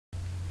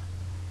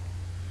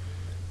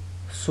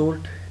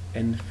sort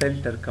and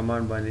filter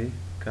command باندې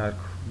کار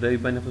کوو دای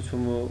باندې خو څه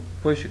مو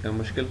پوه شئ که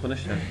مشکل خو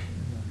نشته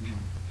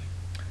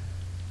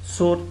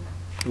sort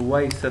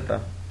وای څه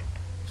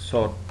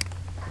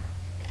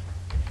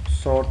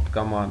sort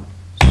command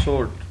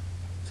sort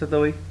څه ته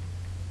وایي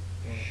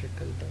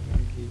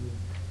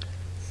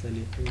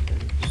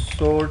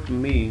sort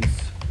means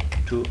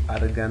to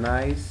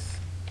organize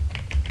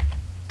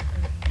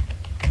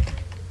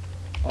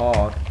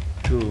or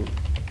to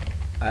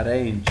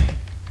arrange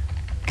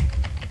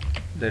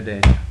the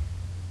data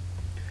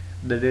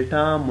د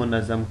ډیټا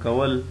منظم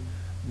کول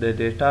د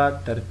ډیټا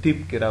ترتیب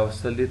کې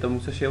راوستل دي ته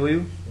موږ څه شی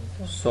وایو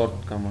sort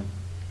command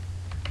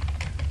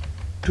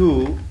two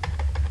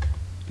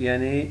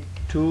یعنی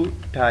two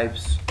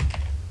types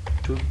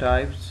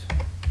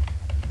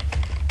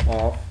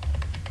of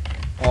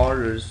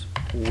orders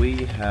we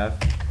have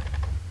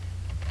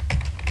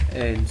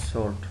in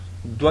sort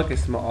دوه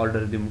قسمه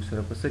order دي موږ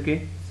سره په څه کې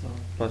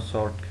په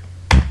sort کې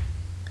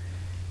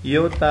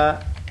یو ته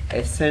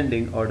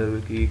ascending order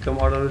ویل کېږي کوم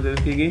order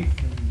ویل کېږي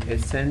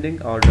ascending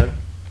order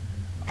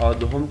او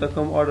دوهم ته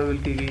کوم order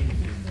ویل کېږي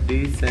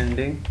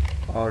descending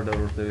order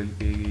ورته ویل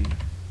کېږي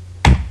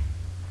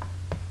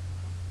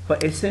په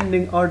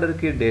ascending order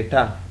کې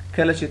ډیټا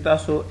کله چې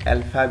تاسو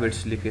الفابیټس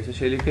لیکئ څه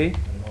شی لیکئ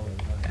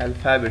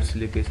الفابیټس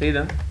لیکئ صحیح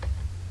ده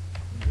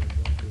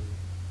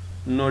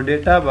نو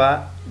ډیټا به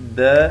د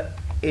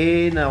A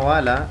نه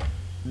والا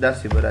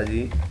داسې به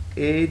راځي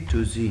A to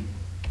Z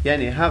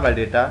یعنی هغه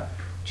ډیټا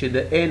چې د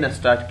A نه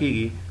سټارټ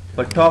کیږي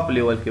په ټاپ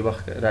لیول کې به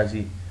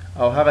راځي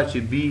او هغه چې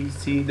B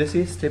C داسې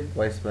سټپ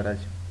وایز به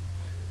راځي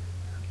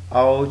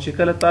او چې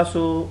کله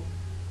تاسو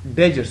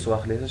ډیجټس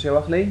واخلئ څه شی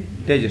واخلئ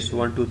ډیجټس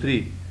 1 2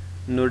 3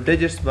 نو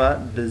ډیجټس به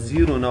د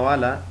 0 نه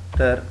والا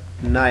تر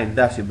 9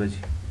 داسې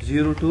بځي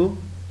 0 to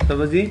څه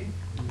بځي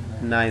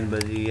 9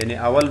 بځي یعنی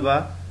اول به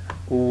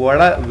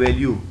وړه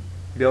ویلیو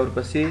بیا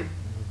ورپسې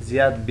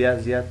زیات بیا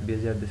زیات بیا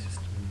زیات د سیستم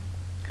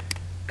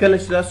کله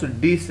چې تاسو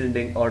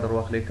ډیسنډینګ order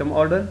واخلئ کوم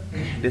order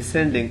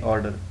descending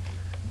order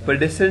په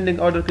descending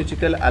order کې چې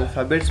کله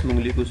الفابیټس مونږ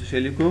لیکو څه شی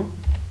لیکو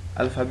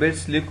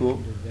الفابیټس لیکو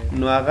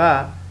نو هغه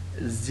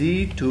Z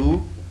to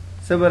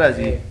څه به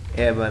راځي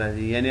A به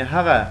راځي یعنی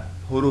هغه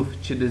حروف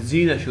چې د Z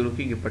نه شروع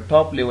کېږي په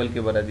ټاپ لیول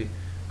کې به راځي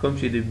کوم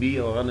چې د B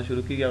او هغه نه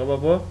شروع کېږي هغه به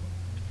په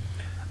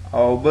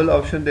او بل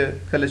آپشن دی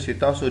کله چې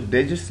تاسو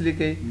ډیجټس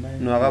لیکئ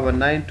نو هغه به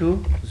 9 to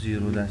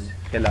 0 داسې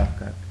خلاف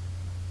کار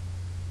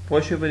پوه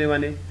شئ په دې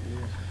باندې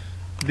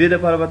دې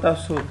دپاره به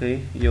تاسو کوئ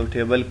یو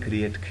ټیبل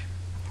کریټ کړئ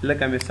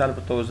لکه مثال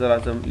په طور زه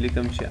راځم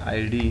لیکم چې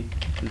ID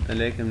دلته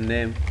لیکم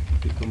نیم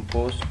لیکم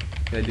پوسټ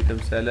یا لیکم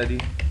سیلري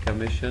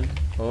کمیشن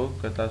او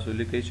که تاسو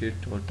لیکئ چې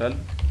ټوټل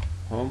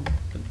هم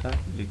دلته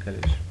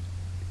لیکلی شي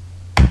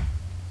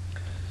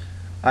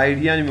ID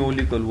یعنې مې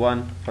ولیکل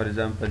 1 فار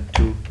ایگزامپل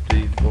 2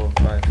 3 4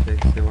 5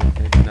 6 7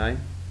 8 9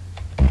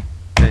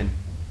 10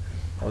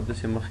 او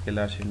داسې مخکې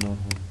لاړ شئ نور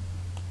هم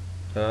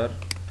تر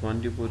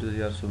 20 پورې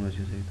یار څومره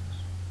چې ځئ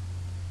تاسو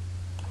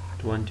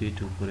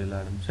 22 پورې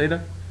لاړم صحیح ده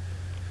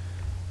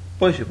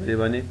پوه شئ په دې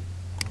باندې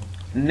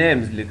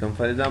نیمز لیکم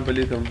فار ایگزامپل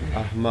لیکم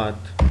احمد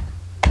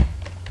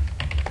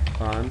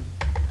خان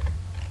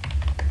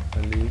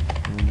علي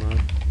عمر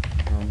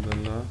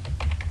عبدالله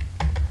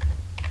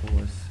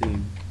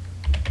وسیم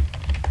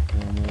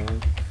عمر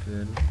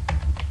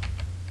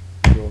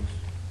فردوس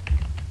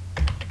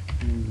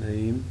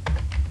نعیم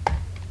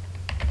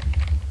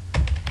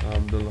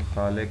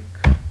عبدالخالق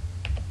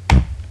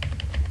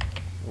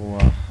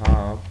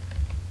وهاب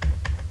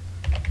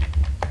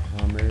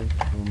حامد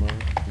عمر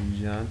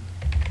جان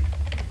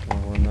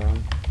غلام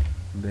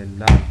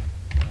بلال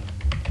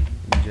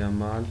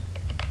جمال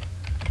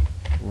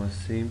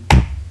وسیم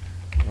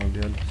او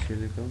بیا ورپسې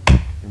لیکم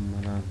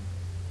عمران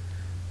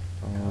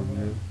او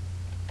بیا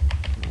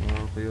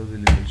خو یو ځل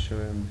لیکل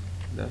شوی هم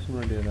دا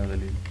څومره ډېر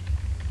راغلي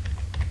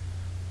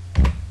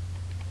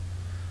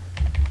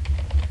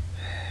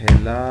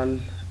هلال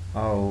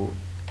او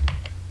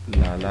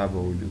لالا به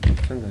ولیکو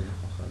څنګه دې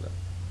خوښه ده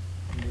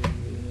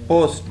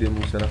پوسټ دی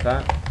موږ سره ښه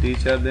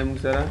ټیچر دی موږ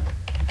سره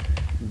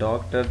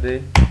ډاکټر دی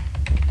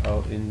او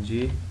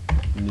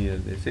انجینیر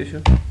دی صحیح شو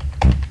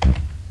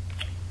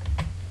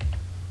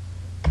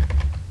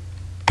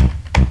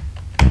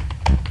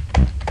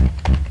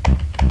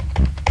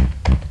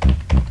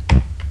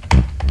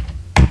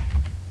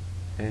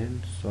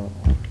and so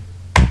on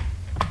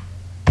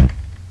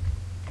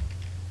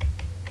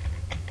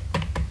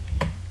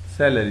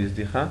salaries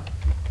دي ښه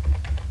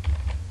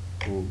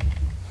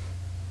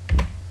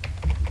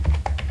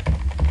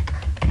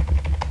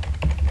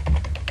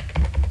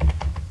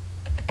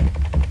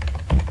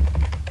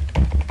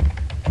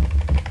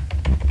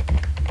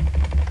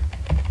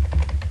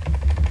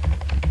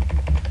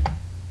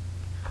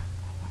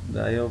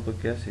دا یو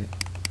پکې هسې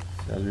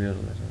څلوېښت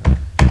زره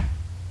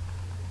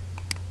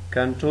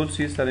کنټرول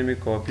سی سره مې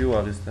کاپي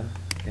واخیسته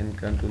ان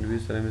کنټرول وی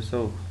سره مې څه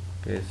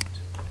پیسټ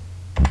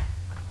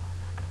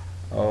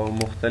او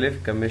مختلف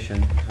کمیشن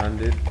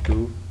 100 2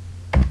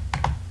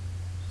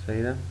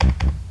 صحیح ده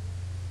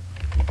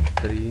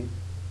 3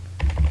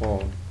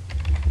 4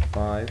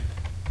 5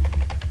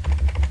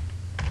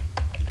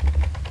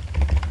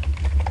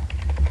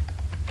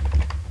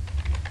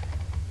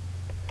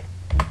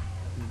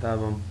 دا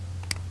به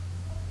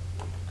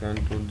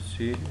کنټرول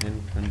سی ان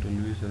کنټرول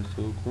وی سره څه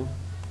وکړو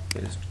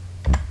پیسټ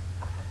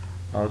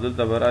او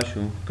دلته به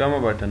راشو کومه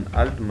بټن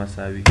الټ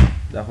مساوي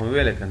دا خو مې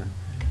ویله که نه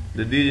د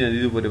دې نه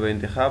دې پورې به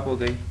انتخاب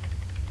وکړئ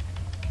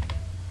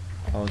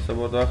او څه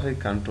به ورته واخلئ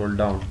کنټرول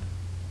ډاون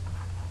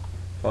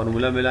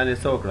فارموله مې لاندې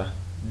څه وکړه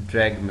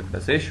ډریګ مې کړه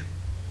صحیح شو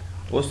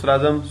اوس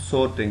راځم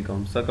سورټینګ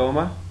کوم څه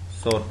کومه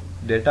سورټ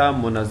ډیټا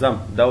منظم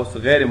دا اوس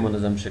غیر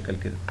منظم شکل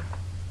کې ده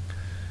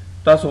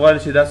تاسو غواړئ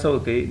چې دا څه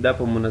وکړئ دا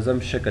په منظم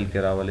شکل کې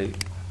راولئ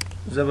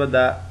زه به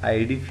دا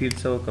آی ډي فیلډ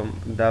څه وکړم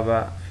دا به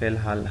فی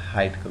الحال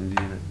هایډ کړم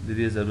د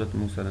دې ضرورت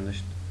موږ سره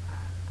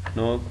نشته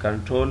نو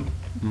کنټرول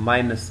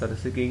ماینس سره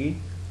څه کېږي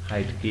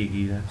هایډ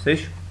کېږي صحیح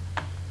شو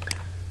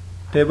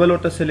ټیبل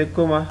ورته سلیکټ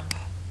کومه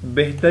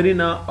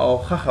بهترینه او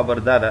ښه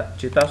خبر دا ده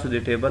چې تاسو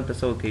د ټیبل ته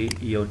څه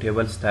وکړئ یو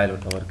ټیبل سټایل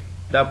ورته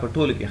ورکړئ دا په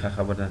ټولو کې ښه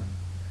خبر ده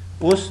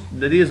اوس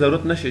د دې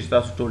ضرورت نشته چې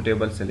تاسو ټول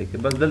ټیبل سلیکټ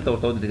کړئ بس دلته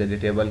ورته ودرېږه د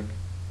ټیبل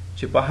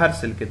چې په هر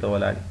سل کې ته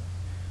ولاړې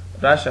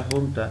راشه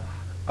هوم ته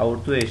او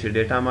ورته وایې چې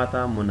ډیټا ماته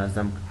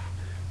منظم کړه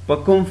په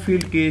کوم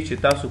فیلډ کې چې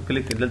تاسو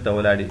کلیک دلته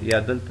ولاړې یا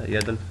دلته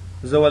یا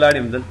دلته زه ولاړ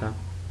یم دلته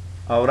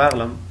او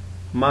راغلم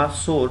ما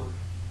سورټ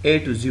A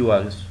to Z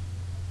واخیستو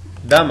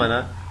دا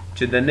معنا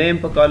چې د نیم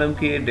په کالم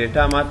کې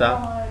ډیټا ماته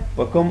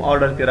په کوم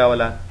آرډر کې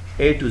راوله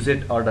A to Z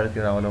آرډر کې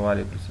راوله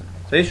وعلیکم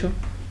السلام صحیح شو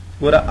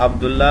ګوره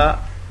عبدالله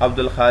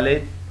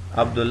عبدالخالق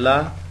عبدالله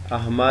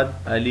احمد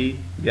علي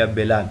بیا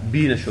بلال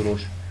بی نه شروع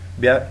شو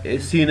بیا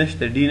سی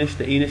نشته ډي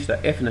نشته ای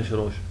نشته اف نه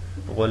شروع شو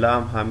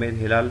غلام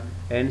حامد هلال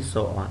and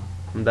so on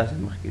همداسې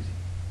مخکې ځي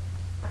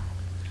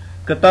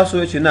که تاسو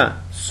وایئ چې نه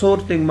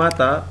سورټینګ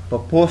ماته په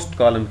پوسټ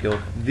کالم کې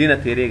وکړه دې نه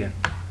تېرېږه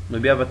نو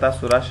بیا به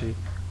تاسو راشئ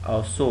او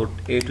سورټ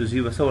A to Z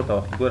به څه ورته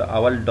واخلئ ګوره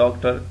اول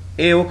ډاکټر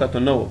A وکتو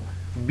نه و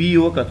B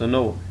وکتو نه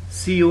و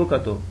C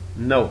وکتو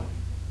نه و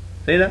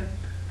صحیح ده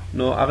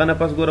نو هغه نه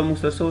پس ګوره موږ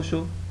سره څه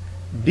وشو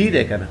D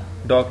دی که نه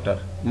ډاکټر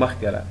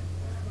مخکې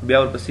راغی بیا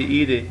ورپسې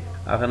E دی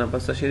هغه نه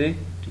پس څه شی دی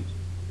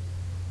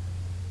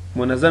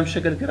منظم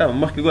شکل کې راغی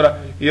مخکې ګوره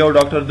یو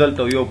ډاکټر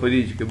دلته یو په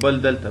دې ځای کې بل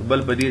دلته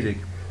بل په دې ځای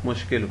کې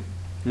مشکل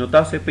نو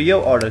تاسو په یو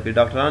آرډر کې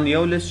ډاکټران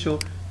یو لیست شو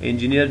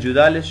انجینیر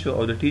جدا لیست شو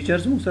او د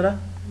ټیچرز موږ سره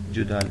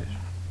جدا لیست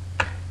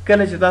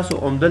کله چې تاسو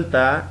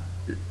همدلته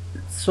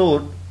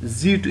سورټ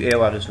Z to A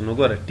واخیستو نو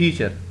ګوره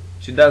ټیچر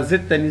چې دا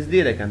زد ته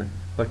نږدې دی که نه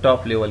په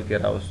ټاپ لیول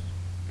کې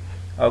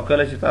راوستو او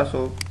کله چې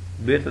تاسو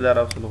بیرته دا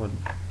راوستلو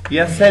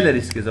یا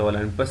سیلریز کې زه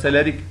ولاړم په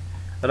سیلري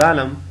کې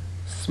رالم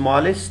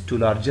smallest to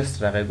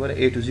largest راغی ګوره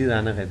A to Z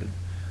رانغی دلته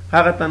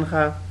هغه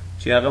تنخواه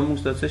چې هغه موږ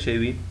ته څه شی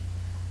وي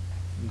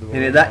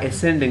یعنې دا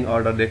اسینډینګ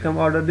آرډر دی کوم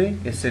آرډر دی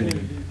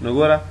اسینډینګ نو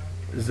ګوره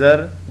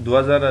 1000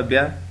 2000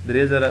 بیا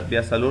 3000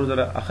 بیا 4000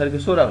 اخر کې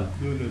څو راغله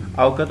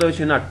او که ته وایې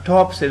چې نه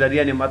ټاپ سیلري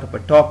یعنې ماته په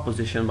ټاپ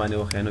پوزیشن باندې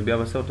وښیه نو بیا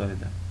به څه ورته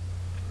وایې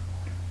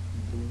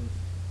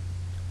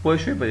پوه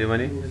شوې په دې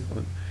باندې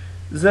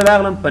زه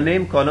راغلم په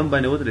نیم کالم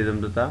باندې ودرېدم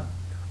دلته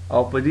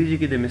او په دې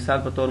کې د مثال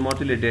په تور ما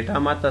ورته ویلې ډیټا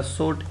ماته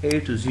سورټ A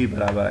to Z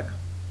برابره کړه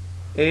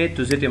A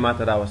to Z یې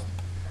ماته راوسته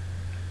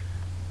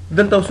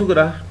دلته اوس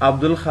وګوره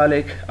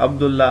عبدالخالق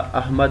عبدالله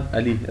احمد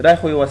علي را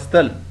خو یې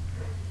وستل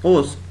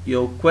اوس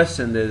یو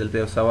کوېسچن دی دلته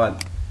یو سوال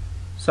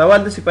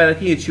داسې پیدا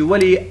کېږي چې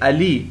ولې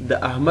علي د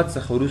احمد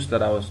څخه وروسته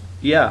راوست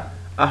یا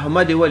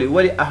احمد یې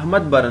ولې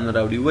احمد به رانه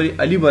راوړي ولې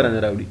علي به رانه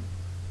راوړي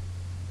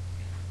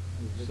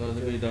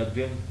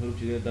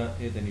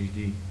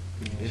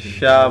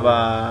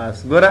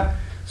شاباس ګوره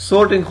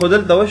سورټینګ خو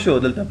دلته وشو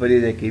دلته په دې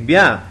ځای کې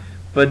بیا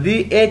په دې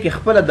A کې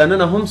خپله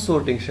دننه هم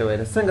سورټینګ شوی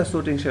ده څنګه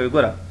سورټینګ شوی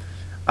ګوره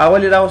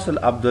اول یې راوصل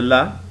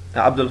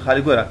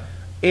عبدالخالق ګوره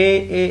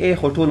A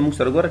خو ټول موږ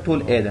سره ګوره ټول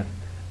A ده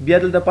بیا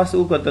دلته پاسه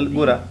وکتل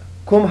ګوره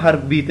کوم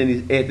حرف B ته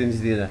A ته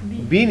نږدې ده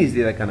B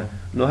نږدې ده که نه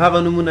نو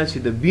هغه نومونه چې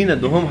د B نه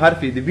دوهم حرف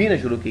یې د B نه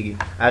شروع کېږي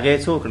هغه یې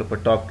څه وکړل په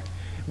ټاپ کې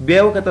بیا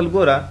یې وکتل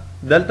ګوره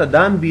دلته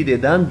دام B دی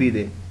دام B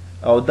دی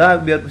او دا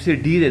بیا پسې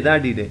D دی دا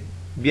D دی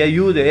بیا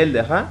U دی L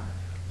دی ښه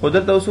خو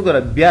دلته اوس وګوره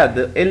بیا د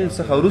L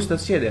څخه وروسته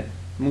څه دی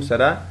موږ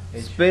سره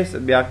سپیس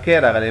بیا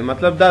کې راغلی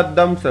مطلب دا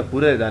موږ سره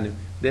پوره دی دا نه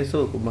دی څه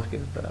وکړو مخکې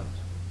ورته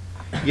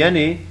راوځو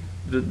یعنې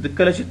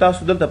کله چې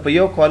تاسو دلته په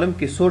یو کالم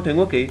کې سورټینګ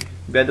وکړئ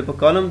بیا د په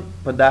کالم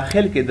په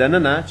داخل کې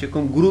دننه چې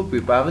کوم ګروپ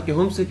وي په هغه کې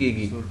هم څه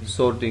کېږي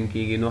سورټینګ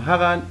کېږي نو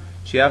هغه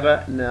چې هغه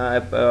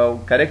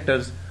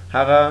کریکټرز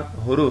هغه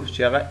حروف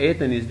چې هغه A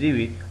ته نږدې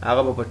وي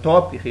هغه به په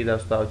ټاپ کې ښي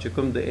راوسته او چې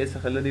کوم د A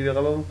څخه لرې وي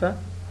هغه به موږ ته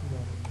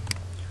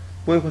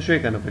پوه خو شوی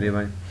که نه په دې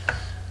باندې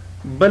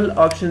بل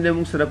آپشن دی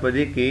موږ سره په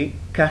دې کې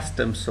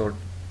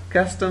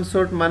کسټم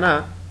سورټ معنا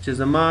چې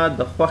زما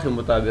د خوښې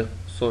مطابق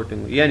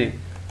سورټینګ یعنی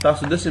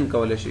تاسو داسې هم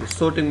کولی شئ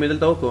سورټینګ مې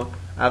دلته وکړو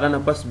هغه نه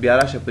پس بیا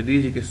راشه په دې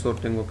ځای کې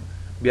سورټینګ وکړه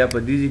بیا په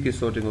دې ځای کې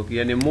سورټینګ وکړي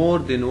یعنې مور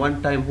دین ون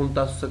ټایم هم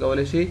تاسو څه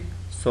کولی شئ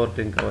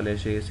سورټینګ کولی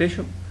شئ صحیح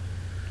شو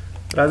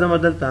راځم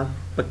دلته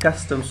په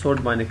کسټم سورټ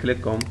باندې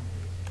کلیک کوم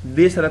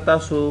دې سره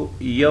تاسو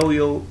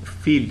یو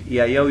فیلډ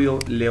یا یو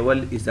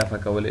لیول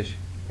اضافه کولی شئ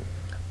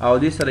او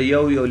دې سره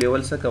یو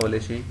لیول څه کولی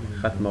شئ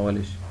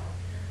ختمولی شئ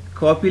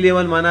کاپي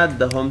لیول معنا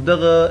د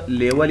همدغه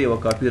لیول یوه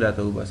کاپي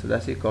راته وباسه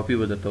داسې کاپي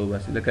به درته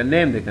وباسي لکه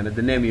نیم دی که نه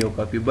د نیم یو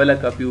کاپي بله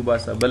کاپي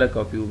وباسه بله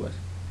کاپي وباسه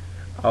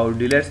او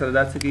ډیلیټ سره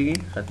دا څه کېږي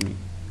ختمي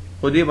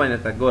خو دې باندې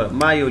ته ګوره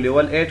ما یو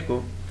لیول ایډ کو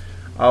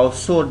او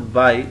سورت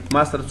بای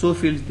ما سره څو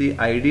فیلډز دي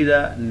آی ډي ده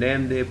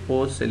نیم دی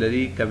پوسټ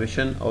سیلري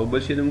کمیشن او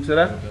بل شي د موږ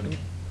سره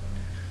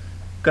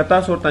که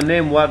تاسو ورته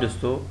نیم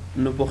واخیستو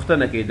نو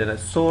پوښتنه کېدله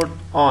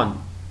سورت آن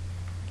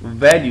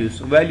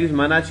ویلیوز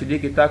معنا چې دې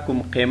کې تا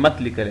کوم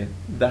قیمت لیکلی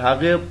د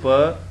هغې په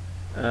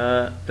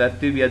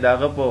ترتیب یا د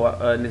هغه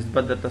په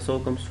نسبت درته څه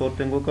وکړم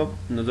سورټینګ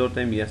وکړم نو زه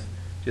ورته یم یس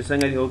چې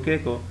څنګه دې اوکې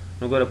کړو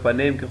نو ګوره په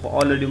نیم کې خو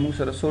الریډي موږ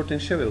سره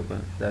سورټینګ شوی و که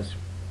نه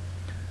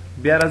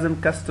داسې بیا راځم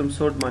کسټم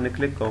سورټ باندې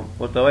کلیک کوم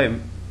ورته وایم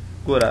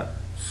ګوره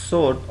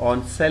سورټ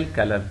آن سیل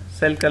کلر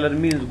سیل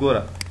کلر مینز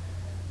ګوره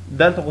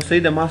دلته خو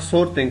صحیح ده ما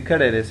سورټینګ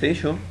کړی دی صحیح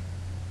شو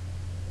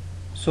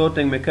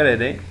سورټینګ مې کړی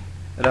دی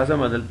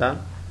راځم دلته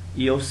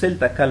یو سیل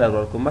ته کلر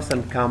ورکو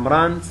مثلا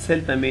کامران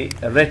سیل ته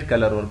مې ریډ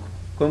کلر ورکو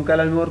کوم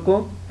کلر مې ورکو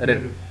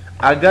ریډ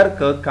اگر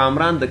که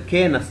کامران د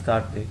کې نه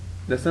سټارټ دی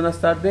د څه نه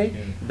سټارټ دی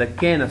د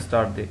کې نه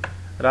سټارټ دی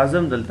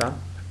راځم دلته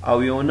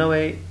او یو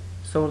نوی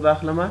څه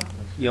ورته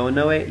یو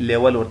نوی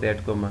لیول ورته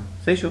ایډ کوم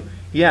صحیح شو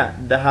یا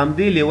د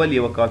همدې لیول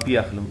یوه کاپي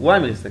اخلم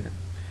وایم ایسته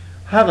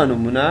هغه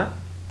نمونه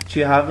چې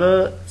هغه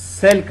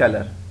سیل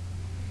کلر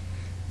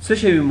څه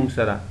شوي موږ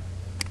سره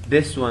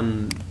دس ون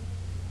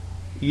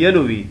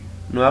یلو وي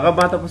نو هغه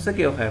ماته په څه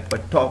کې وښیه په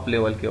ټاپ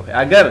لیول کې وښیه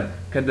اگر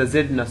که د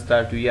زد نه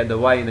سټارټ وي یا د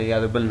وای نه یا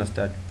د بل نه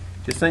سټارټ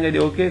چې څنګه دې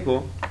اوکې کو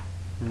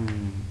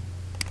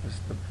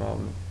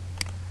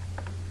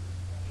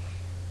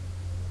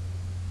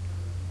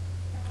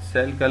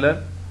سیل کلر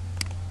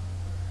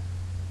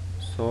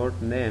سورٹ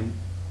نیم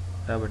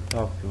دا به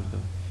ټاپ کې ورته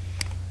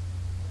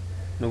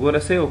نو ګوره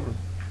څه یې وکړو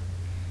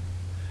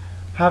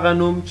هغه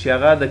نوم چې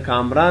هغه د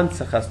کامران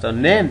څخه ستا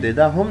نیم دی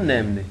دا هم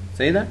نیم دی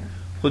صحیح ده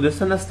خو د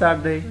څه نه سټارټ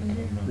دی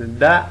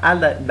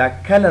دا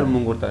کلر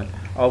مونږ ورته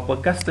او په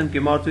کسټم کې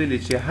ما ورته ویلي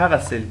چې هغه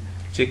سیل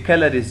چې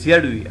کلر یې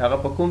زیړ وي هغه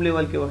په کوم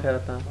لیول کې وښیه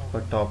راته په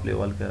ټاپ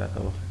لیول کې راته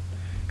وښیه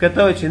که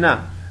ته وایې چې نه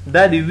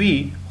دا دې وي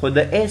خو د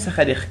ای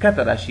څخه دې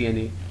ښکته راشي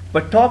یعنې په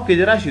ټاپ کې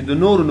دې راشي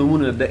د نورو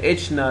نومونو د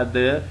ایچ نه د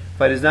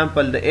فار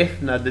ایگزامپل د اف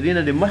نه د دې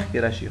نه دې مخکې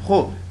راشي خو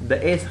د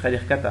ای څخه دې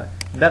ښکته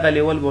دغه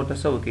لیول به ورته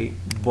څه وکړي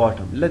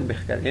باټم لږ به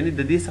ښکته یعنې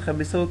د دې څخه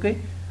به څه وکړي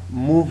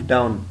موو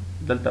ډاون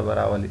دلته به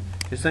راولي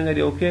چې څنګه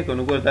دې اوکې کړو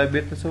نو ګوره دا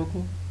بېرته څه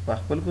وکړو په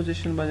خپل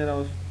پوزیشن باندې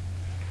راوستو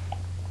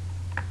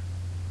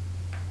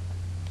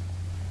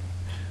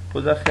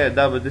خو دا خیر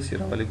دا به داسې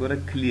راولي ګوره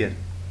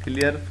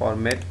کلیر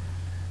فارمیټ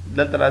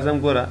دلته راځم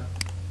ګوره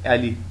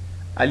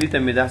علي ته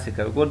مې داسې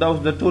کړ ګوره دا اوس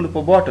د ټولو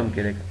په باټم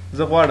کې دی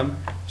زه غواړم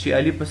چې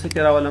علي په څه کې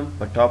راولم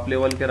په ټاپ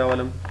لیول کې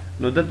راولم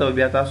نو دلته به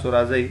بیا تاسو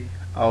راځئ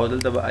او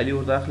دلته به علي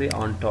ورته اخلي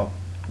آن ټاپ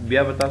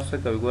بیا به تاسو څه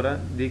کوئ ګوره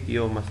دې کې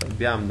یو مثلا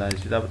بیا هم دا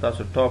چې دا به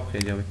تاسو ټاپ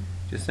خېجوئ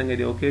چې څنګه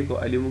دې اوکې کو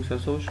علي موږ سره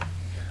څه وشو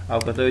او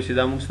که ته وایې چې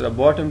دا موږ سره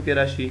باټم کې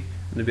راشي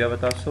نو بیا به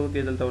تاسو څه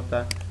وکړئ دلته ورته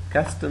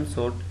کسټم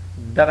سورټ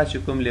دغه چې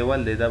کوم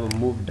لیول دی دا به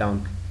موو ډاون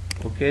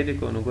اوکې دې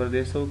کو نو ګوره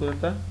دې څه وکړو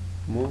ورته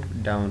موو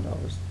ډاون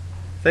راوست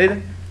صحیح ده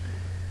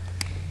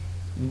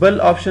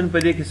بل آپشن په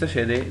دې کې څه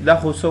شی دی دا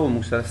خو څه و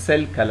موږ سره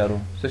سیل کلر و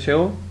څه شی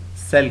و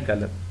سیل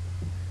کلر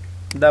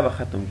دا به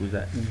ختم کړو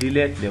دا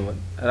ډیلیټ لیول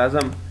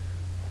راځم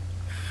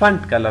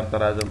فنټ کلر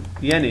ته راځم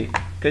یعنی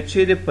که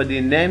چیرې په دې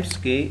نیمز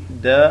کې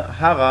د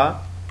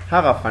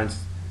هغه فنټس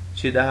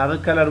چې د هغه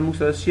کلر موږ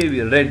سره شی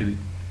وي ریډ وي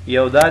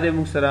یو دا دی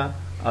موږ سره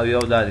او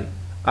یو دا دی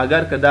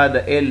اگر که دا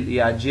د ایل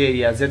یا جے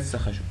یا زد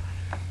څخه شو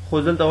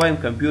خو دلته وایم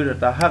کمپیوټر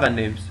ته هغه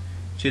نیمز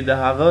چې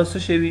د هغه څه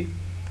شی وي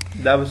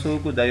دا به څه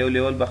وکړو دا یو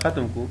لیول به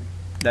ختم کړو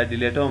دا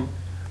ډیلیټوم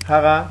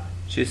هغه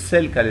چې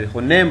سیل کلر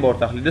خو نیم به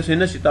ورته اخلي داسې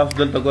نه چې تاسو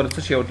دلته ګوره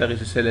څه شی ورته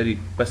اخیستو سیلري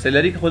په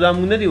سیلري کې خو دا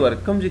موږ نه دي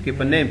ورک کوم ځای کې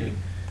په نیم کې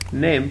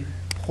نیم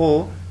خو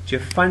چې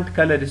فنټ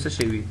کلر یې څه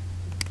شی وي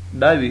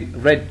دا وي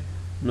ریډ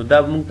نو دا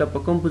موږ ته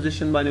په کوم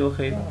پوزیشن باندې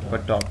وښیي په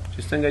ټاپ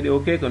چې څنګه دې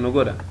اوکې کړو نو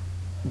ګوره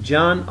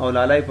جان او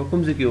لالای په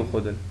کوم ځای کې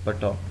وښودل په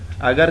ټاپ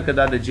اگر که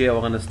دا د جې او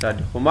هغه نه سټارټ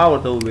خو ما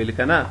ورته وویل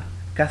که نه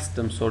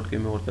کسټم سورټ کې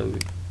مې ورته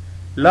وویل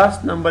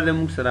لاست نمبر دی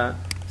موږ سره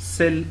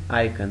سیل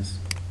آیکنز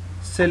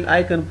سیل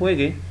آیکن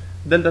پوهېږئ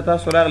دلته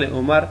تاسو راغلی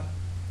عمر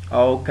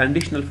او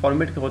کنډیشنل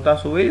فارمیټ کې خو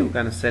تاسو ویلي وو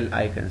که نه سیل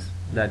آیکنز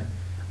دا دی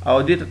او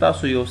دې ته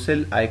تاسو یو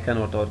سیل آیکن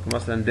ورته ورکړو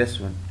مثلا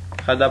دس ون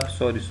ښه دا په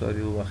سوري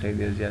وښیي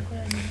ډېر زیات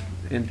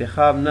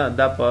انتخاب نه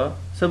دا په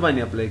څه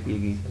باندې اپلای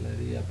کېږي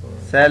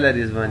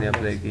سیلریز باندې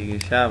اپلای کېږي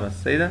شاباس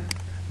صحیح ده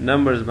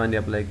نمبرز باندې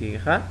اپلای کېږي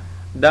ښه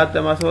دا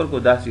ته ما څه ورکړو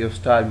داسې یو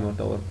سټار مې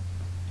ورته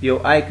ورکړو یو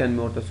آیکن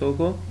مې ورته څه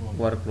وکړو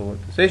ورکړو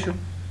ورته صحیح شو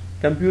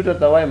کمپیوټر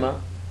ته وایم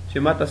چې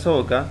ما ته څه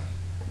وکړه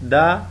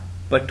دا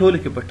په ټولو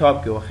کې په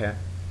ټاپ کې وښیه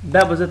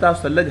دا به زه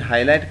تاسو ته لږ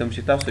هایلایټ کړم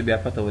چې تاسو ته بیا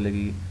پته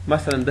ولګېږي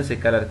مثلا داسې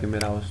کلر کې مې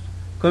راوستو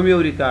کوم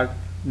یو ریکارډ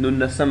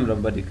 19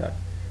 نمبر ریکارډ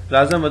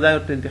راځم دا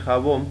ورته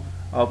انتخابوم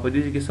او په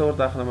دې کې څه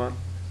ورته اخلم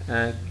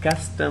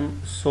کسټم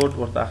سورټ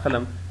ورته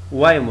اخلم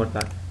وایم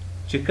ورته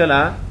چې کله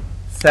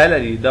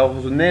سیلري دا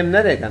خو نیم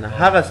نه دی که نه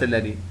هغه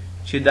سیلري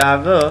چې د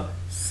هغه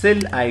سیل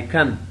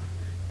آیکن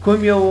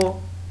کوم یو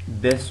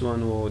this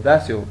one و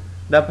داسې و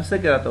دا په څه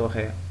کې راته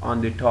وښیه on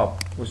the top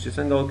اوس چې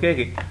څنګه اوکې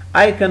کې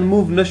I can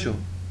move نشو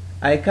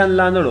I can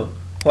لا نړو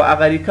خو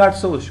هغه ریکارډ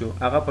څه وشو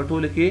هغه په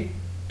ټولو کې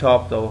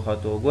ټاپ ته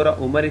وختو ګوره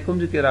عمر یې کوم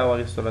ځای کې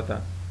راواخیستو راته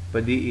په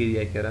دې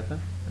ایریا کې راته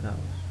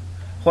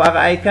خو هغه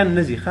I can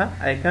نه ځي ښه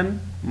I can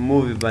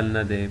موویبل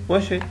نه دی پوه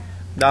شئ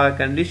دا هغه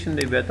کنډیشن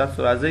دی بیا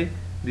تاسو راځئ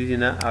دې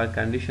نه هغه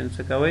کنډیشن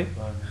څه کوئ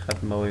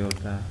ختموئ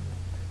ورته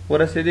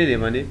ورسېدې دې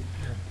باندې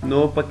نو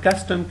په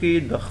کسټم کې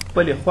د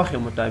خپلې خوښې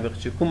مطابق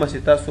چې کومه چې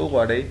تاسو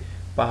وغواړئ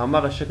په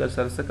هماغه شکل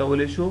سره څه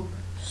کولی شو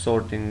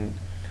سورټینګ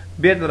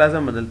بېرته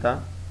راځم دلته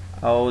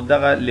او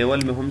دغه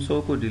لیول مې هم څه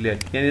وکړو ډیلیټ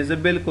یعنې زه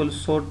بالکل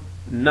سورټ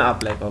نه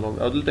اپلای کوم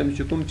او دلته مې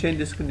چې کوم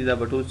چینجز کړي دا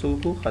به ټول څه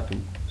وکړو ختم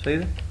صحیح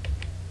ده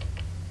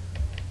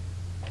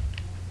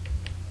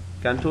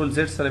کنټرول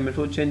زیډ سره مې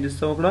ټول چینجز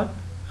څه وکړه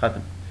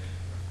ختم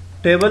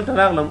ټیبل ته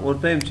راغلم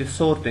ورته یم چې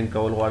سورټینګ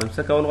کول غواړم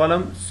څه کول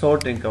غواړم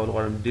سورټینګ کول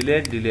غواړم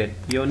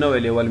ډیلیټ یو نوی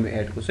لیول مې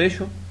اډ کړو صحیح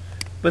شو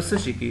په څه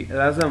شي کې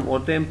راځم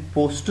ورته یم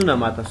پوسټونه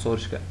ماته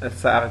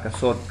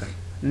سورټ کړه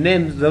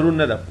نیم ضرور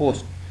نه ده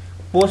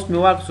پوسټ مې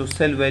واخیستو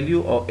سیل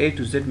ویلیو او A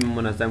to Z مې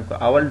منظم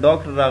کړو اول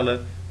ډاکټر راغله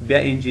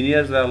بیا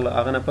انجینیر راغله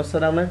هغه نه پس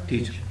راغله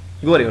ټیچر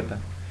ګورئ ورته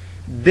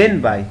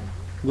دین بای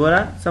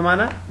ګوره څه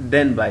معنا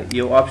دین بای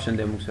یو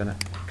آپشن دی موږ سره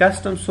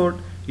کسټم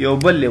سورټ یو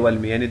بل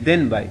لیول مې یعنی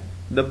دین بای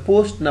د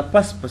پوسټ نه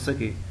پس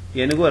کې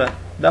یعنی ګوره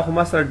دا خو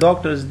ما سره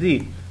ډاکټرز دي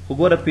خو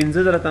ګوره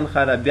 15,000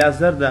 تنخواه ده بیا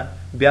 1000 ده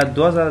بیا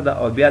 2000 ده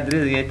او بیا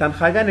 3000 یعنی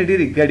تنخواهګانې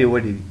ډېرې ګډې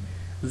وډې دي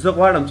زه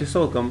غواړم چې څه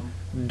وکړم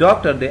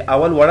ډاکټر دی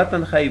اول وړه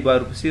تنخواهي به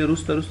ورپسې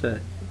وروسته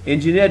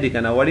انجینیر دی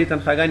که نه وړې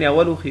تنخواهګانې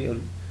اول وخي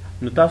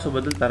نو تاسو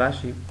به دلته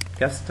راشئ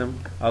کسټم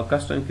او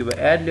کسټم کې به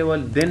اډ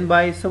لیول دین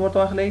بای څه ورته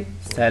واخلئ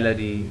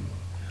سیلري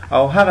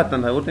او هغه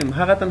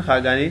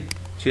تنخواهګانې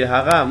چې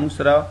هغه موږ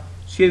سره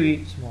چې وي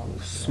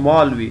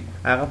سمال وي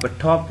هغه په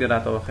ټاپ کې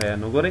راته وښیه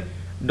نو ګورئ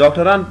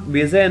ډاکټران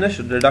بې ځایه نه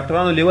شو د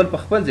ډاکټرانو لیول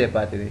په خپل ځای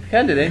پاتې دی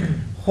خیال دی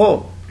خو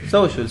څه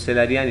وشول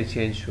سیلاریانې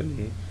چینج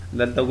شولې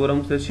دلته ګوره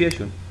موږ سره شی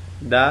شو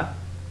دا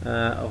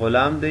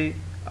غلام دی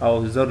او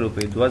 1000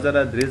 روپۍ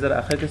 2000 3000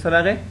 اخر کې څه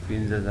راغی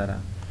 15000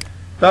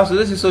 تاسو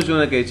داسې سوچ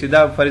ونه کوئ چې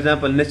دا فار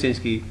ایگزامپل نه چینج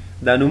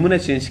کېږي دا نومونه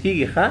چینج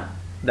کېږي ښه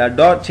دا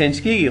ډاټ چینج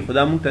کېږي خو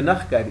دا موږ ته نه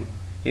ښکاري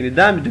یعنې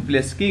دا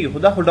ډپلیس کېږي خو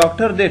دا خو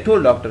ډاکټر دی ټول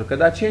ډاکټر که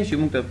دا چینج شي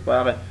موږ ته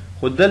هغه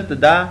خو دلته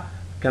دا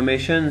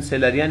کمیشن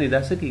سیلریانې دا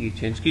څه کېږي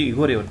چینج کېږي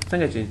ګورئ ورته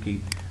څنګه چینج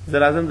کېږي زه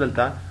راځم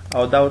دلته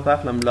او دا ورته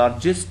اخلم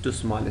لارجسټ ټو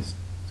سمالسټ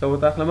څه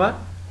ورته اخلم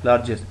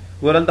لارجسټ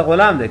ګوره هلته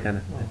غلام دی که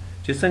نه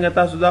چې څنګه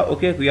تاسو دا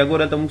اوکې کړو یا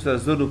ګوره هلته موږ سره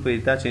 1000 روپۍ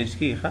دا چینج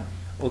کېږي ښه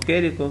اوکې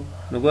دې کړو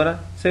نو ګوره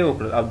څه یې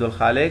وکړل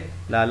عبدالخالق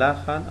لالا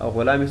خان او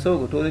غلام یې څه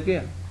وکړو ټولو کې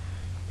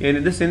یعنې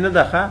داسې نه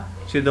ده ښه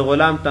چې د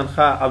غلام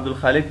تنخواه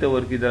عبدالخالق ته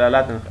ورکړي د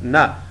لالا تنخواه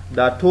نه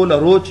دا ټوله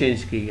رو چینج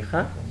کېږي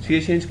ښه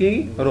څه چینج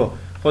کېږي رو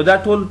خو دا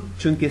ټول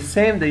چونکې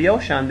سیم دی یو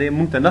شان دی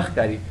موږ ته نه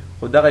ښکاري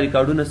خو دغه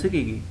ریکارډونه څه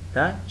کېږي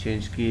دا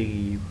چینج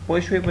کېږي پوه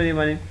شوئ په دې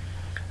باندې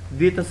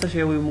دې ته څه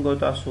شی وایي موږ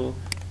تاسو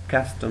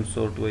کسټم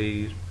سورټ وایي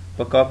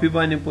په کاپي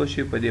باندې پوه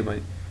شئ په دې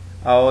باندې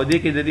او دې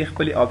کې د دې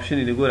خپلې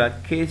آپشن دي ګوره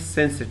کیس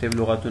سینسیټیو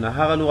لغتونه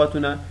هغه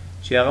لغتونه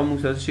چې هغه موږ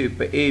سره شوي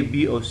په A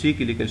B او C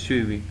کې لیکل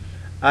شوي وي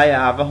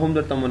آیا هغه هم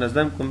درته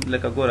منظم کوم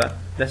لکه ګوره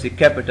داسې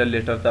کیپیټل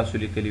لیټر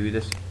تاسو لیکلی وي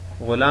داسې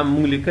غلام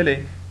موږ لیکلی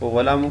او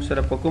غلام موږ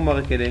سره په کوم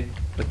هغه کې دی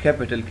په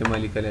کیپیټل کې ما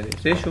لیکلی دی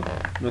صحیح شو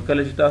نو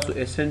کله چې تاسو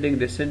اسینډینګ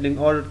ډسینډینګ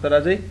آرډر ته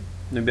راځئ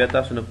نو بیا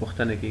تاسو نه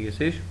پوښتنه کېږي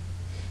صحیح شو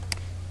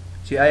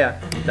چې آیا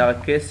دغه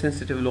کیس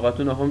سینسیټیو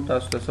لغتونه هم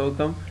تاسو ته څه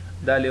وکړم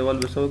دا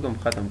لیول به څه وکړم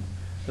ختم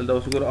دلته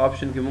اوس ګوره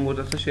آپشن کې موږ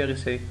ورته څه شی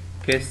اخیستی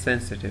کیس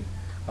سینسیټیو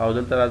او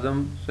دلته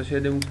راځم څه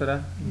شی دی موږ سره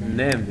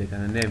نیم دی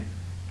که نه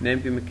نیم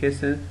کې مې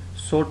کیس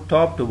سورټ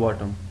ټاپ ټو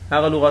باټم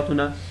هغه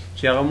لغتونه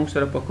چې هغه موږ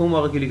سره په کوم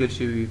هغه کې لیکل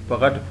شوي وي په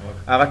غټ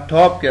هغه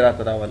ټاپ کې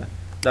راته راوله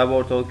دا به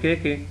ورته اوکې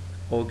کې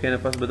اوکې نه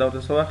پس به دا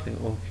ورته څه واخلي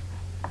اوکې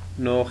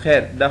نو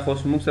خیر دا خو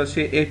اوس موږ سره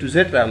شی A to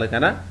Z راغله که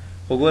نه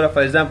خو ګوره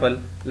فار ایگزامپل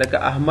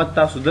لکه احمد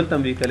تاسو دلته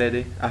هم لیکلی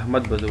دی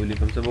احمد به زه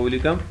ولیکم څه به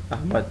ولیکم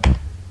احمد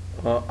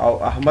او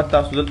احمد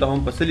تاسو دلته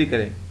هم په څه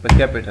لیکلی په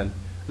کیپیټل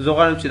زه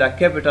غواړم چې دا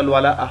کیپیټل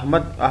والا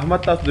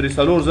احمد تاسو درې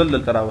څلور ځل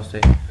دلته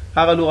راوستی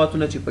هغه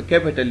لغتونه چې په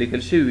کیپیټل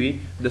لیکل شوي وي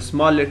د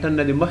سمال لیټر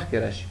نه دې مخکې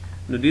راشي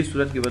نو دې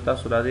صورت کې به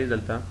تاسو راځئ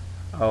دلته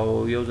او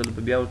یو ځل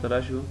به بیا ورته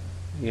راشو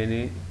یعنې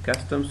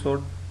کسټم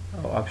سورټ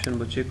او آپشن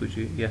به چیک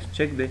وشي یس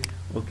چیک دی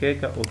اوکې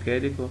که اوکې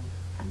دی کو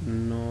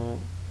نو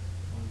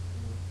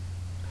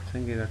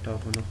څنګه یې دا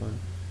ټاپ ونه کړل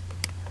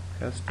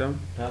کسټم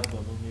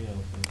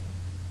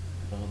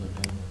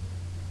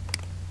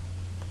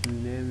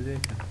نیم دی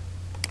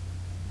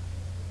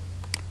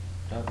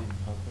که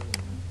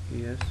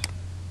یس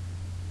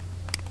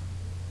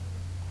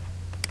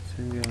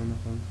څنګه یې ونه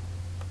کړل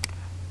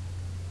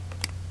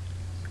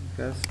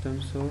custom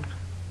sort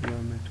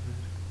geometry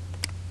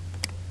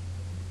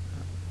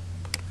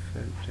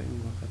filtering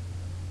وخت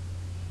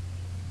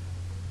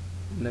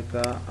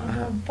لکه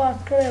پاس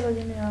کړی به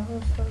دې مې هغه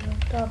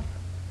ټاپ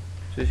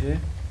څه شی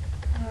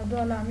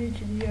دوه علامې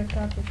چې دي یو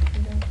ټاپ یې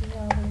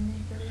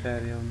کړی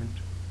خیر یو منټ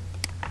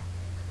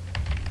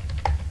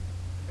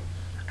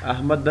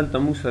احمد دلته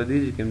موږ سره دې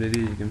ځای کې هم د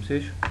دې ځای کې هم څه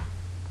شو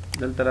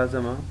دلته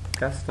راځم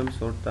کسټم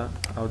سورټ ته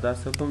او دا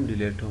څه کوم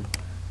ډیلیټ هم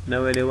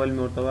نوی لیول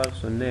مې ورته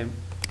واخیستو نیم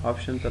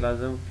آپشن ته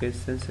راځم کیس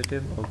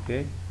سینسیټیو اوکې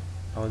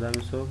او دا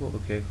مې څه وکړو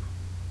اوکې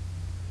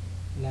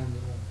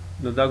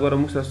نو دا ګوره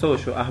موږ سره څه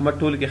وشو احمد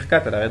ټول کې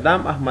ښکته راغی دا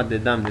هم احمد دی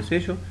دا هم دی څه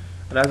شو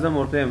راځم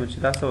ورته وایم چې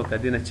دا څه وکړه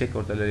دې نه چک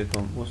ورته لرې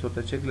کوم اوس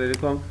ورته چک لرې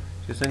کوم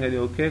چې څنګه دې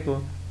اوکې کړو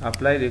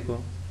اپلای دې کړو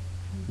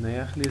نه یې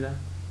اخلي دا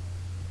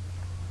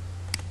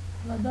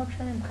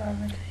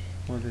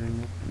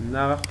نه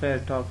هغه خیر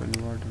ټاپ اینډ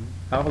واټن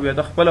هغه بیا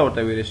د خپله ورته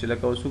ویلی شي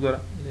لکه اوس وګوره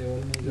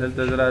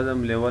دلته زه راځم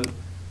لیول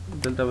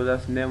دلته به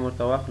داسې نیم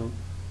ورته واخلو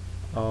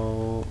او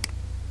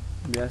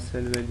بیا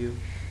سیل ویلیو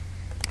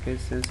کیس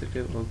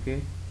سینسیټیو اوکې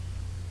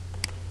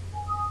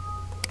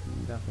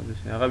دا خو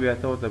داسې هغه بیا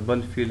ته ورته بل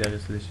فیل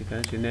اخیستلی شي که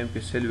نه چې نیم کې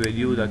سیل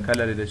ویلیو دا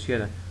کلر یې د شی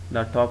ده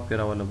دا ټاپ کې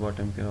راوله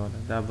باټم کې راوله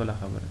دا بله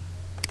خبره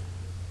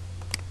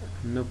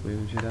نه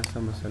پوهېږم چې دا څه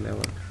مسله یې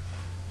ورکړه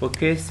په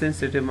کیس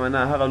سینسیټیو معنا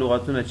هغه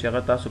لغتونه چې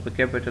هغه تاسو په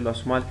کیپیټل او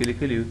سمال کې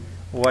لیکلي وي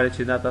غواړئ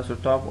چې دا تاسو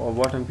ټاپ او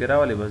باټم کې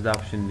راولئ بس دا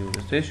اپشن دی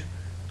صحیح شو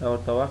دا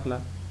ورته واخله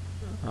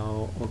او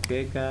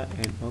اوکې که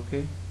این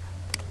اوکې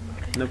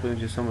نه پوهېږم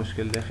چې څه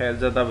مشکل دی خیر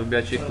زه دا به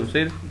بیا چیک کړم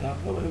صحیح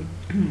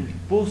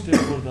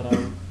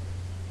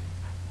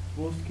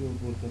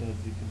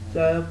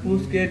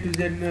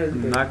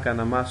نه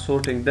کنه ما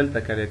سورټینګ دلته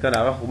کړی که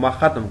هغه خو ما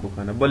ختم کړو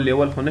که نه بل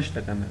لیول خو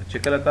نشته که نه چې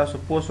کله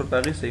تاسو پوسټ ورته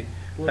اخیستئ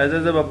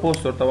زه به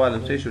پوسټ ورته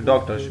والم صحیح شو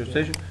ډاکټر شو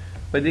صحیح شو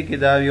په دې کې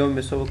دا یو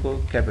مې څه وکړو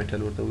کیپیټل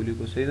ورته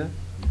ولیکو صحیح ده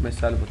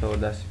مثال په طور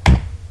داسې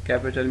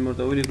کیپیټل مې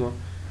ورته ولیکو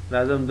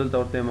راځم دلته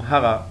ورته یم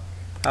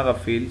هغه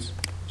فیلډز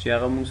چې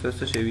هغه موږ سره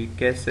څه شوي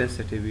کیس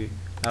سینسیټیو وي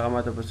هغه ما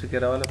ته په څه کې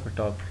راوله په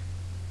ټاپ کې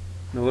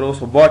نو ګوره اوس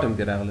په باټم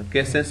کې راغله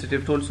کیس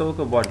سینسیټیو ټول څه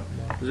وکړو باټم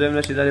زه یم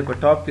نه چې دا په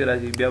ټاپ کې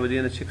راځي بیا به دې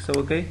نه چک څه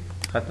وکړئ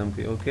ختم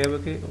کړئ اوکې به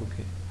کوئ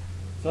اوکې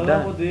سره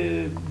خو د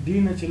دې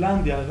نه چې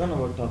لاندې هغه نه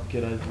به ټاپ کې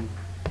راځي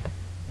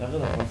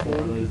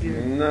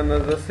نه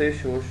زه صحیح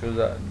شو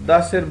دا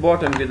صرف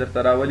باټم کې درته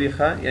راولي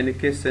ښه یعنی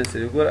کیس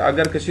سینسیټیو ګوره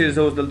اگر که چیرې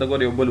زه اوس دلته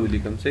ګوره یو بل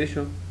ولیکم صحیح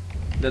شو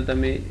دلته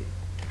مې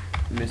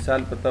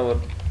مثال په طور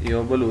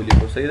یو بل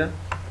ولیکو صحیح ده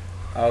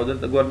او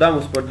دلته ګوره دا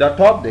مثبت دا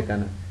ټاپ دی که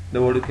نه د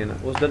وړوکې نه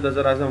اوس دلته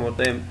زه راځم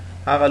ورته یم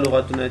هغه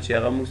لغتونه چې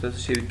هغه موږ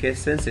سره شوي کیس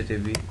سینسیټیو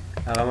وي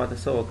هغه ماته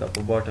څه وکړه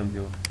په باټم کې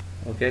وکړه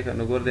اوکې که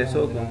نو ګوره دی څه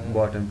وکړم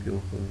باټم کې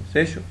وکړو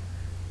صحیح شو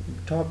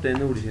ټاپ دی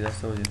نه وړي دا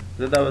څه وجه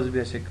زه دا اوس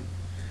بیا چک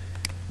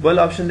بل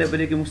آپشن دی په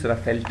دې کې موږ سره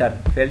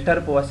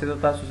فلټر په واسطه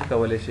تاسو څه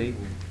کولی شئ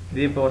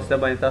دې په واسطه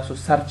باندې تاسو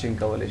سرچینګ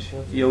کولی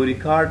شئ یو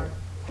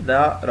ریکارډ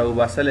دا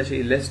راوباسلی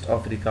شئ لیسټ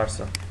آف ریکارډ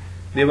سره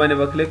دې باندې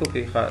به کلیک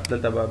وکړئ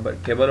دلته به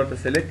ټیبل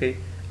ورته سلیکټ کړئ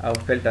او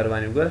فلټر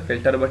باندې ګوره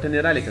فلټر بټن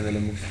یې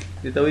رالیکلی موږ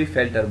دې ته وایي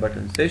فلټر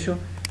بټن صحیح شو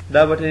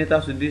دا بټن یې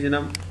تاسو دې ځای نه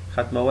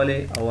ختمولی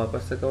او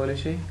واپس څه کولی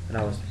شئ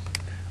راوستئ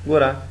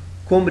ګوره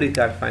کوم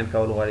ریکارډ فایند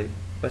کول غواړئ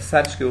په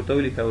سرچ کې ورته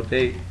ولیکه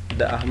ورته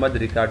د احمد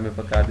ریکارډ مې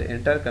پکار دی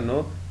انټر که نو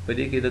په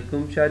دې کې د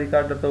کوم چا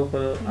ریکارډ درته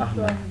وښودو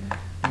احمد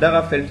دغه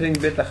فلټرینګ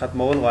بیرته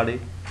ختمول غواړئ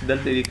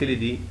دلته لیکلي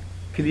دي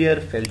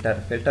کلیر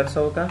فلټر څه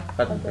وکړه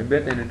ختم کړئ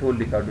بیرته یې ټول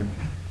ریکارډونه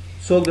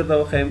څوک درته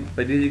وښیم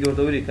په دې ځای کې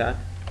ورته ولیکه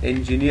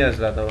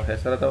انجینیرز راته وښیه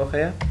څه راته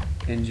وښیه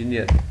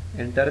انجینیر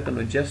انټر که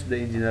نو جسټ د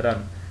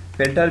انجینرانو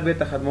فلټر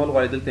بیرته ختمول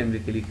غواړئ دلته یې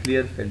لیکلي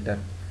کلیر فلټر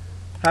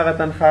هغه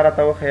تنخواه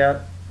راته وښیه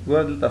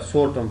ګوره دلته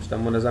سورټ هم شته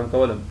منظم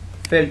کولم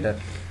فلټر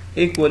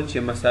ایکول چې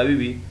مساوي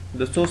وي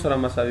د څو سره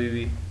مساوي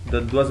وي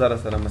د 2000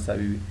 سره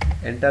مساوي وي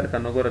انټر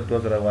که نو ګوره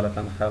 2000 والا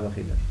تنخواه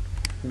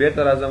وښیږه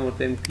بیرته راځم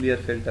ورته یم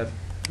کلیر فلټر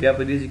بیا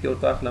په دې ځای کې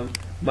ورته اخلم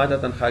ما ته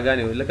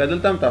تنخواګانې وي لکه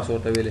دلته هم تاسو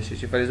ورته ویلی شئ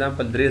چې فار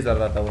ایگزامپل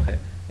 3000 راته وښیه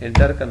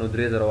انټر که نو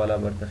 3000 والا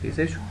به ورته ښي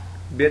صحیح شو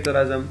بیرته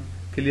راځم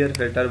کلیر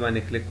فلټر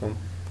باندې کلیک کوم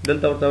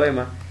دلته ورته وایم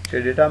چې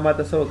ډیټا ما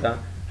ته څه وکړه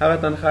هغه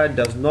تنخواه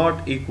ډز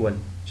ناٹ ایکول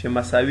چې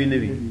مساوي نه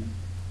وي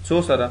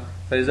څو سره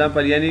فار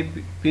ایگزامپل یعنی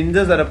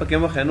 15000 پکې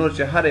مخه نور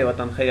چې هر یو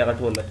تنخواه هغه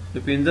ټوله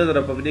نو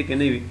 15000 په دې کې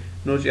نه وي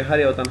نور چې هر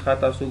یو تنخواه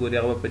تاسو ګوري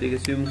هغه په دې کې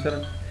سوي سره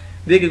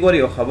دې کې ګوري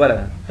یو خبره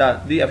ده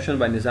دې اپشن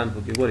باندې ځان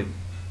پکې ګوري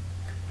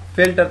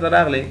فلټر ته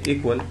راغلی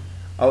ایکول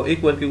او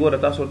ایکول کې ګوره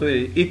تاسو ورته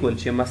ویلي ایکول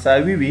چې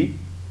مساوي وي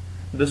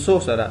د 100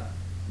 سره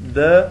د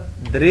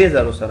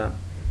 3000 سره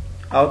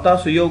او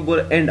تاسو یو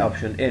ګوره اینډ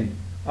اپشن اینډ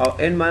او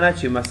اینډ معنا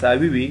چې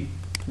مساوي وي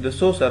د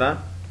 100 سره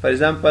فار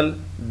ایگزامپل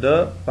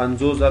د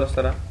 50000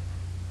 سره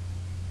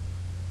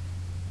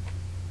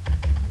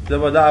زه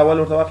به دا اول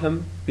ورته واخلم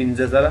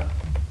 15000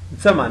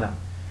 څه معنا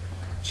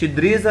چې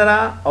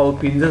 3000 او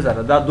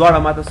 15000 دا دواړه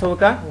ماته څه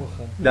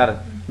وکړه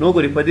نو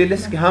ګوري په دې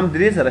لیست کې هم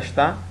 3000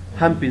 شته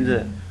هم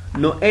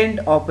 15 نو اینډ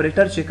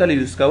اپریټر چې کله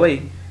یوز کوئ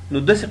نو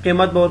داسې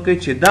قیمت به ورکوي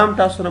چې دا هم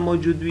تاسو سره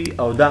موجود وي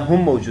او دا هم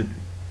موجود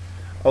وي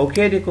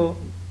اوکې دی کو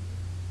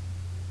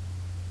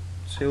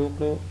څه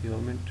وکړو یو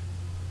منټ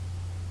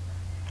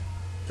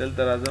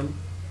دلته راځم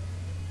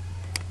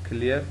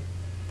کلیر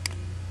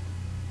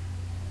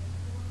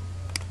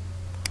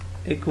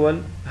ایکول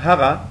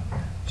هغه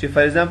چې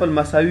فار ایگزامپل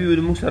مساوي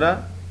وي موږ سره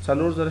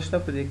 4000 شته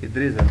په دې کې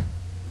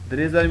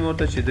 3000 مې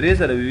ورته چې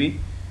 3000 وي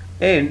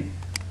اینډ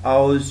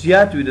او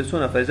زیات وي د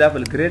څونه فار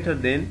ایگزامپل ګریټر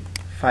دین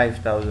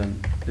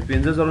 5000 د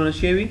 50,000 نه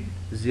شي وي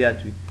زیات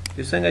وي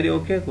چې څنګه دی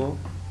اوکې کو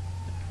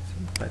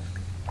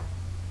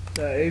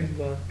دا ایک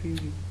باقی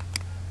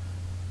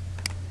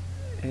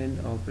اینڈ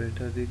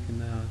آپریټر دی کې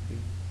نه راځي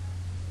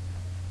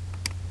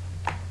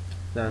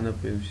دا نه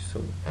پوهېږم چې څه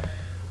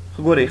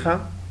ګورئ ښه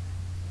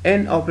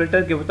اینډ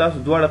آپریټر کې به تاسو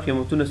دواړه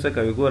قیمتونه څه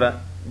کوي ګوره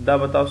دا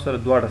به تاسو سره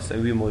دواړه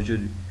سوي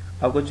موجود وي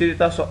او که چیرې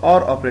تاسو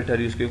اور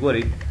آپریټر یوز کوئ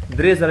ګورئ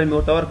 3,000 مې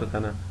ورته ورکړه که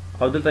نه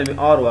او دلته مې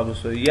اور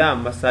واخیستو یا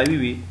مساوي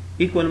وي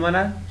ایکول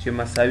معنا چې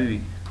مساوي وي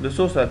د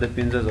څو سره د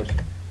 15,000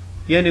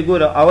 یعنې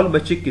ګوره اول به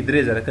چک کې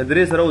 3,000 که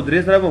 3,000 او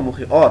 3,000 به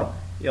مخې اور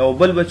او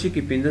بل به چک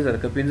کې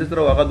 15,000 که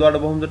 15,000 هغه دواړه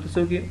به هم درته څه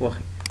وکړي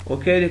وخي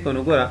اوکې دی که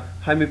نو ګوره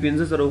هم یې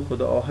 15,000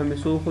 وښودو او هم یې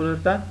څه وښودو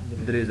درته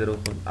 3,000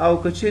 وښودو او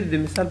که چیرې د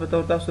مثال په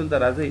طور تاسو دلته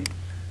راځئ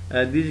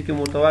دې کې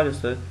مو ورته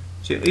واخیسته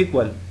چې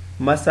ایکول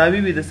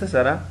مساوي وي د څه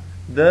سره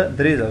د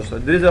 3,000 سره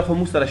 3,000 خو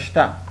موږ سره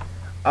شته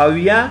او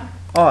یا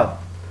اور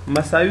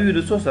مساوي وي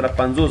د څو سره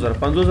 50,000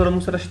 50,000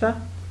 موږ سره شته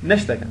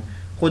نشته که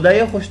خو دا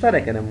یو خو شته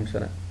دی که نه موږ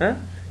سره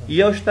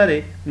یو شته دی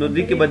نو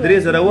دې کې به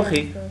 3,000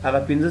 وښي هغه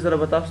 15,000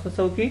 به تاسو ته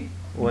څه وکړي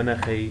ونه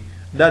ښیي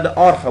دا د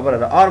اور خبره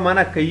ده اور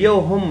معنا که یو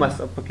هم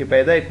پکې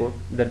پیدا یې کو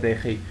درته یې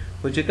ښیي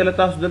خو چې کله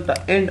تاسو دلته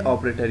اینډ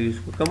آپریټر یوز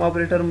کو کوم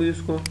آپریټر مو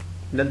یوز کو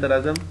دلته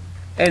راځم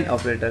اینډ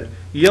آپریټر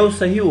یو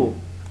صحیح و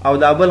او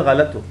دا بل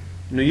غلط و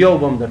نو یو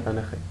به هم درته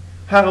نه ښیي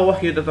هغه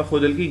وخت یې درته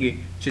ښودل کېږي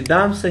چې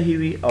دام صحیح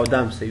وي او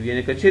دام صحیح وي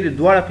یعنې که چیرې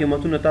دواړه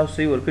قیمتونه تاسو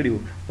صحیح ورکړي وو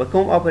په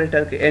کوم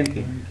آپریټر کې اینډ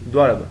کې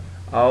دواړه به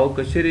او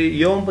که چیرې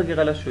یو هم پکې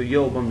غلط شو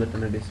یو به هم درته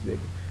نه ډسپلی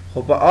کوي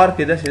خو په آر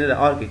کې داسې نه ده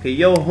آر کې که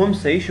یو هم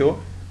صحیح شو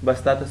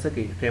بس تا ته څه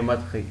کوي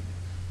قیمت ښیي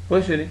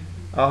پوه شولې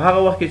او هغه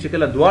وخت کې چې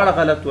کله دواړه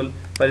غلط ول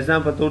فار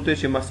ایگزامپل طور ته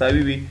چې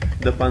مساوي وي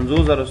د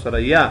 50,000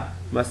 سره یا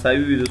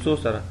مساوي وي د څو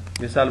سره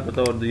مثال په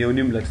طور د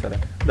 1.5 لک سره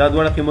دا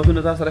دواړه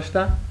قیمتونه تا سره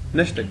شته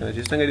نشته که نه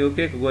چې څنګه دی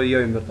اوکې که ګوره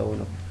یو یې درته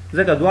ونه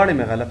ځکه دواړه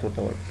مې غلط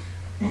ورته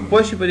وکړل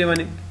پوه شي په دې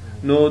باندې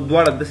نو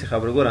دواړه داسې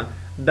خبره ګوره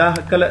دا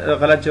کله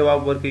غلط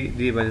جواب ورکوي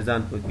دې باندې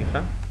ځان پوه کړي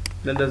ښه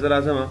دلته زه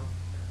راځم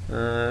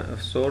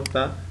سور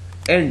ته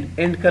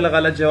اینډ کله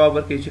غلط جواب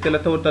ورکوي چې کله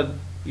ته ورته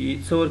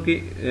څه ورکوي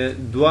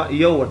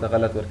یو ورته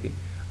غلط ورکوي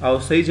او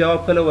صحیح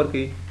جواب کله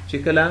ورکوي چې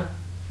کله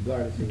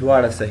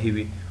دواړه صحیح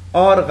وي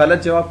اور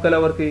غلط جواب کله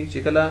ورکوي چې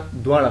کله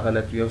دواړه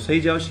غلط وي او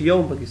صحیح جواب شي یو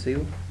هم پکې صحیح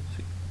وي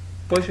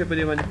پوه شئ په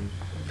دې باندې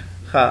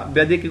ښه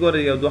بیا دې کې ګوره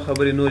یو دوه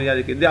خبرې نور یاد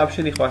کړئ دې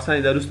آپشن یې خو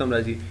اسانه ده وروسته هم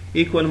راځي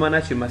ایکول معنا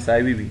چې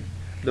مساوي وي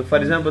د فار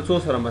ایگزامپل څو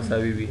سره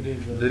مساوي وي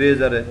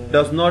 3,000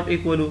 ډز ناٹ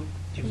ایکول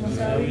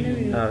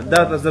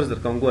دا ته زر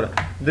کوم ګوره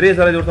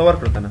 3,000 دې ورته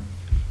ورکړه که نه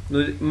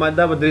نو ما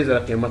دا به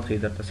 3,000 قیمت ښیي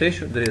درته صحیح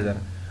شو 3,000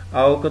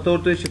 او که ته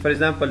ورته چې فار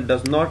ایگزامپل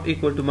ډز ناٹ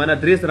ایکول ټو معنا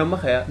 3,000 مه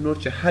ښیه نور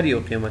چې هر یو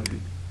قیمت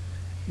وي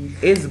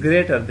is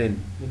greater than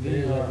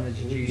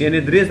یعنې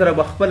 3,000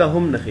 به خپله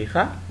هم نه ښیي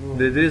ښه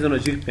د 3,000 نه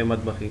جګ قیمت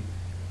به ښیي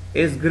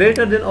is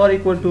greater than or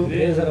equal to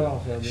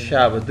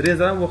شابه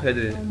 3,000 هم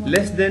وښیه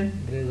less than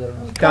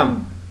کم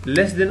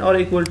less than or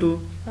equal to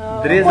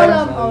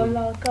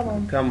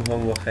 3,000 کم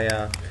هم وښیه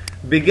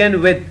begin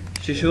with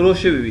چې شروع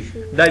شوي وي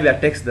دا بیا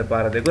ټیکس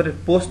دپاره دی ګورې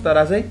پوسټ ته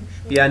راځئ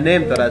یا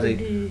نیم ته راځئ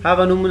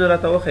هغه نومونه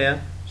راته وښیه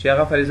چې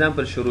هغه فار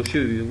ایگزامپل شروع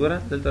شوي وي ګوره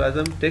دلته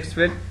راځم ټیکس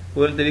فیلډ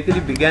ورته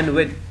لیکلي begin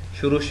with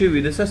شروع شوي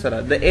وي د څه سره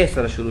د A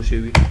سره شروع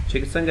شوي وي چې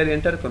څنګه یې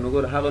انټر کړو نو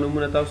ګوره هغه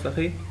نومونه تاسو ته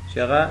ښیي چې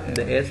هغه د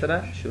A سره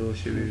شروع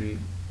شوي وي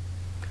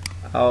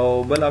او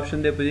بل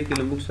آپشن دی په دې کې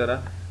له موږ سره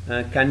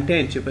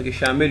کنټینټ چې پکې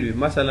شامل وي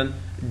مثلا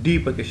ډي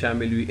پکې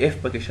شامل وي اف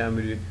پکې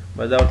شامل وي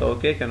به دا ورته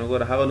اوکې که نو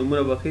ګوره هغه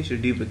نومونه به ښیي چې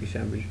ډي پکې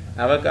شامل وي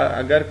هغه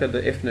اگر که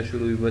د اف نه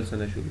شروع وي بل څه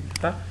نه شروع وي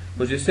ښه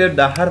خو چې صرف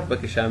دا حرف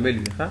پکې شامل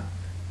وي ښه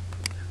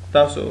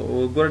تاسو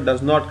ګوره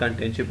ډز ناٹ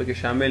کنټینټ چې پکې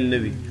شامل نه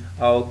وي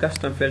او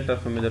کسټم فلټر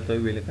خو مې درته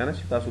وویلې که نه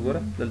چې تاسو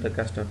ګوره دلته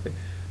کسټم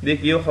دې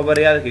کې یو خبره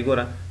یاد کړئ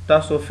ګوره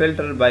تاسو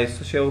فلټر بای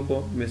څه شی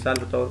وکړو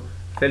مثال په طور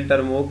فلټر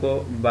مو وکړو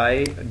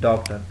بای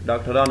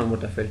ډاکټرانو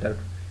مو ته فلټر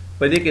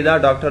په دې کې دا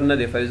ډاکټر نه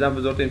دی فار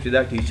ایگزامپل زه ورته یم چې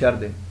دا ټیچر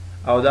دی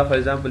او دا فار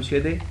ایگزامپل شی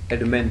دی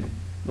اډمن دی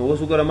نو اوس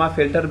وګوره ما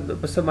فلټر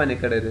په څه باندې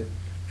کړی دی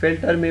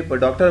فلټر مې په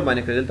ډاکټر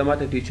باندې کړی دلته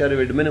ماته ټیچر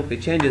او اډمن کې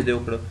چینجز دی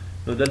وکړو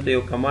نو دلته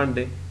یو کمانډ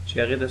دی چې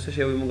هغې ته څه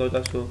شی وایي موږ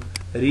تاسو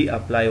ری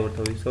اپلای ورته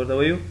وایي څه ورته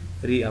وایو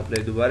ری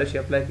اپلای دوباره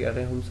شي اپلای کړي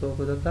هغه هم څه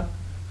وکړو درته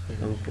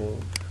ختم کړو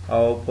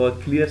او په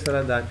کلیر سره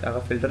دا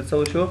هغه فلټر څه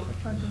وشو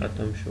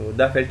ختم شو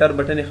دا فلټر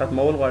بټن یې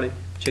ختمول غواړي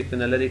چک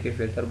ته نه لري کې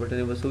فلټر بټن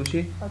یې به څه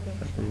وشي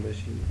ختم به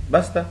شي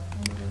بس ته